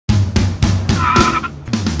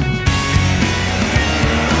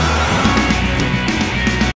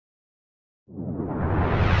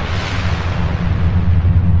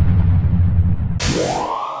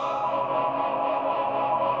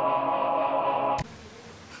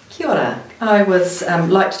I was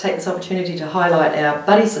like to take this opportunity to highlight our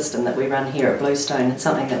buddy system that we run here at Bluestone. It's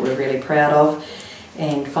something that we're really proud of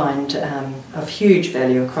and find of huge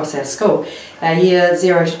value across our school. Our year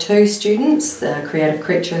 0 to 2 students, the creative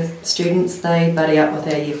creature students, they buddy up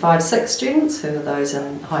with our year 5-6 students, who are those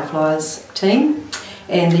in High Flyers team,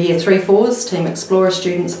 and the year 3-4s, Team Explorer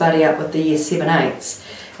students, buddy up with the year 7-8s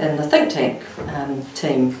in the Think Tank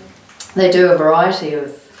team. They do a variety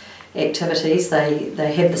of activities.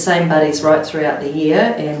 They have the same buddies right throughout the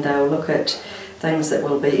year, and they'll look at things that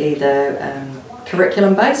will be either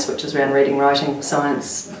curriculum based, which is around reading, writing,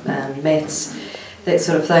 science, maths, that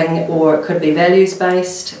sort of thing, or it could be values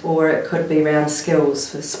based, or it could be around skills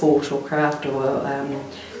for sport or craft, or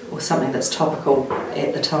something that's topical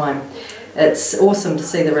at the time. It's awesome to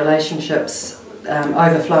see the relationships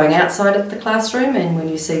overflowing outside of the classroom, and when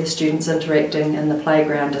you see the students interacting in the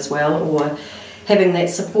playground as well, or having that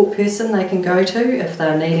support person they can go to if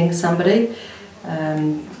they're needing somebody.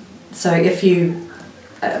 So if you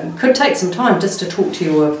could take some time just to talk to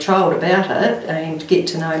your child about it and get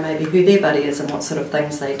to know maybe who their buddy is and what sort of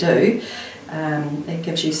things they do, it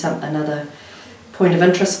gives you another point of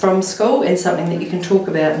interest from school and something that you can talk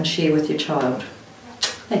about and share with your child.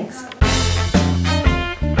 Thanks.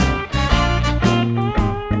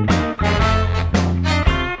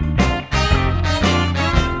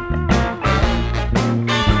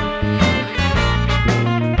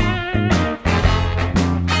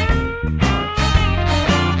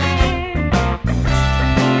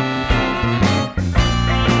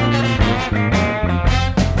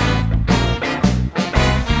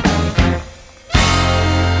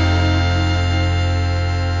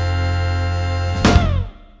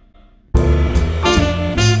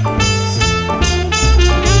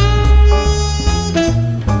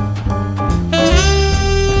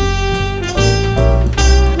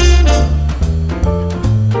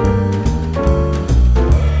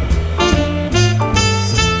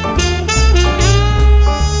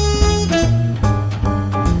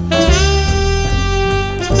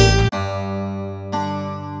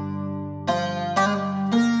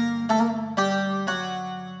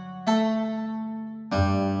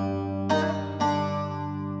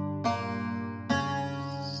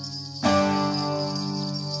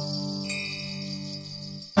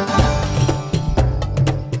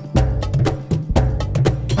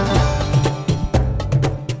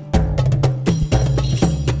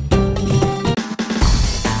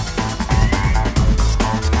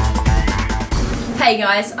 Hey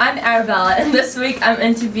guys, I'm Arabella, and this week I'm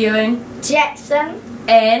interviewing Jackson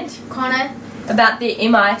and Connor about the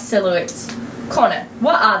MI silhouettes. Connor,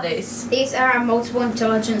 what are these? These are our multiple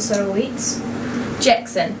intelligence silhouettes.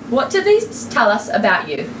 Jackson, what do these tell us about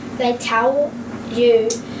you? They tell you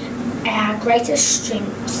our greatest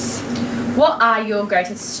strengths. What are your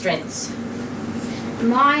greatest strengths?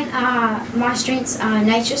 My strengths are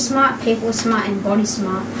nature smart, people smart, and body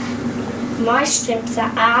smart. My strengths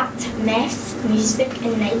are art, maths, music,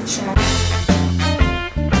 and nature.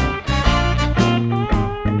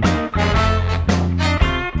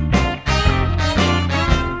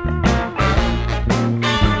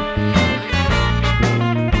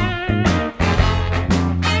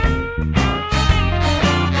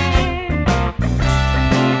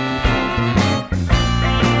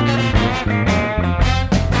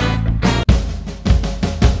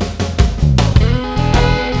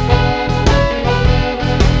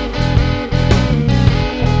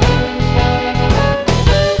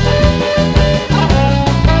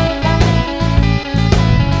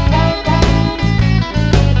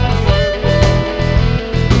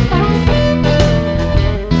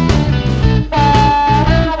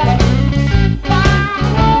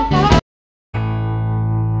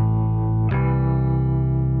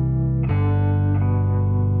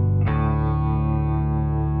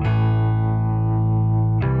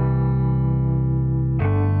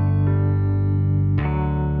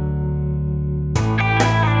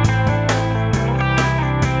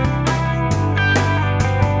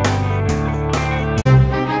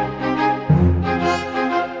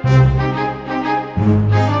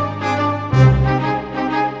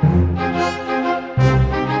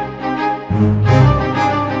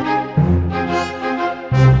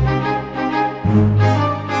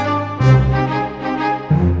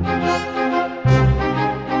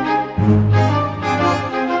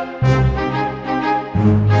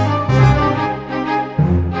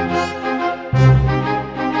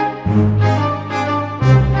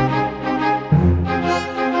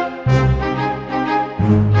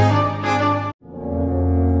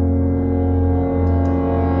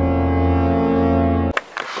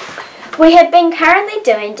 We have been currently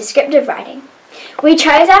doing descriptive writing. We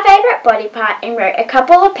chose our favourite body part and wrote a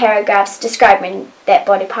couple of paragraphs describing that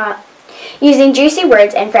body part, using juicy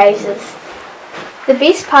words and phrases. The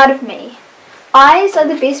best part of me. Eyes are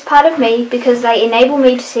the best part of me because they enable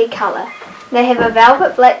me to see colour. They have a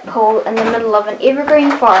velvet black pool in the middle of an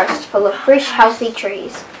evergreen forest full of fresh, healthy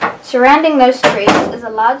trees. Surrounding those trees is a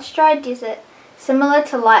large dry desert similar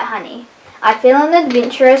to light honey. I feel an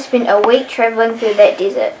adventurer spent a week travelling through that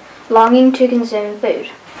desert, longing to consume food.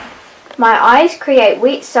 My eyes create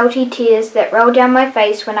wet, salty tears that roll down my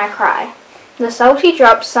face when I cry. The salty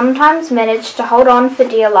drops sometimes manage to hold on for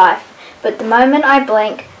dear life, but the moment I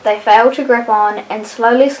blink, they fail to grip on and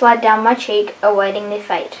slowly slide down my cheek, awaiting their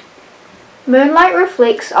fate. Moonlight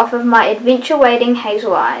reflects off of my adventure-waiting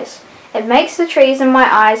hazel eyes. It makes the trees in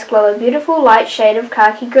my eyes glow a beautiful light shade of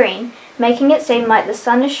khaki green, making it seem like the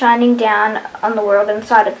sun is shining down on the world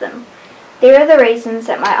inside of them. There are the reasons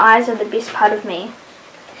that my eyes are the best part of me.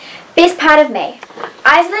 Best part of me.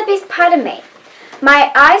 Eyes are the best part of me.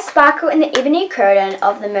 My eyes sparkle in the ebony curtain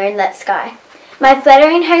of the moonlit sky. My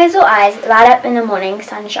fluttering hazel eyes light up in the morning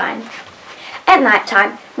sunshine. At night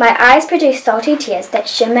time, my eyes produce salty tears that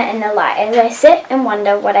shimmer in the light as I sit and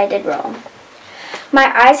wonder what I did wrong. My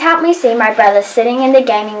eyes help me see my brother sitting in the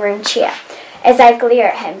gaming room chair as I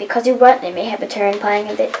glare at him because he won't let me have a turn playing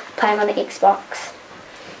on the Xbox.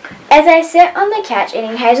 As I sit on the couch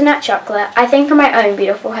eating hazelnut chocolate, I think of my own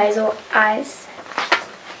beautiful hazel eyes.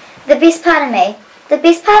 The best part of me. The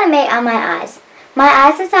best part of me are my eyes. My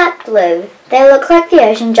eyes are dark blue. They look like the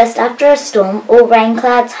ocean just after a storm or rain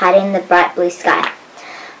clouds hiding the bright blue sky.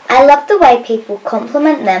 I love the way people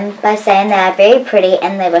compliment them by saying they are very pretty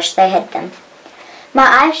and they wish they had them. My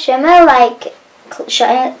eyes shimmer like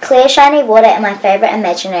clear shiny water in my favourite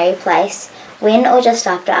imaginary place, when or just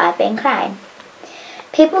after I've been crying.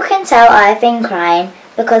 People can tell I've been crying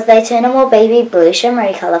because they turn a more baby blue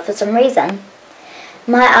shimmery colour for some reason.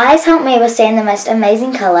 My eyes help me with seeing the most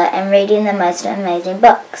amazing colour and reading the most amazing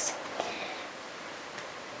books.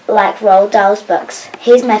 Like Roald Dahl's books.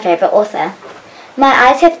 He's my favourite author. My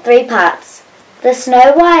eyes have 3 parts. The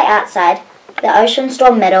snow white outside, the ocean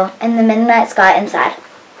storm middle, and the midnight sky inside.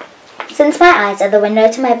 Since my eyes are the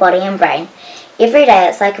window to my body and brain, every day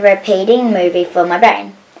it's like a repeating movie for my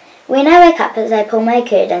brain. When I wake up as I pull my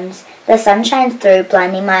curtains, the sun shines through,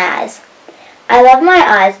 blinding my eyes. I love my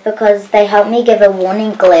eyes because they help me give a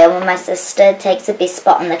warning glare when my sister takes the best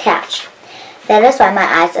spot on the couch. That is why my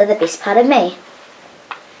eyes are the best part of me.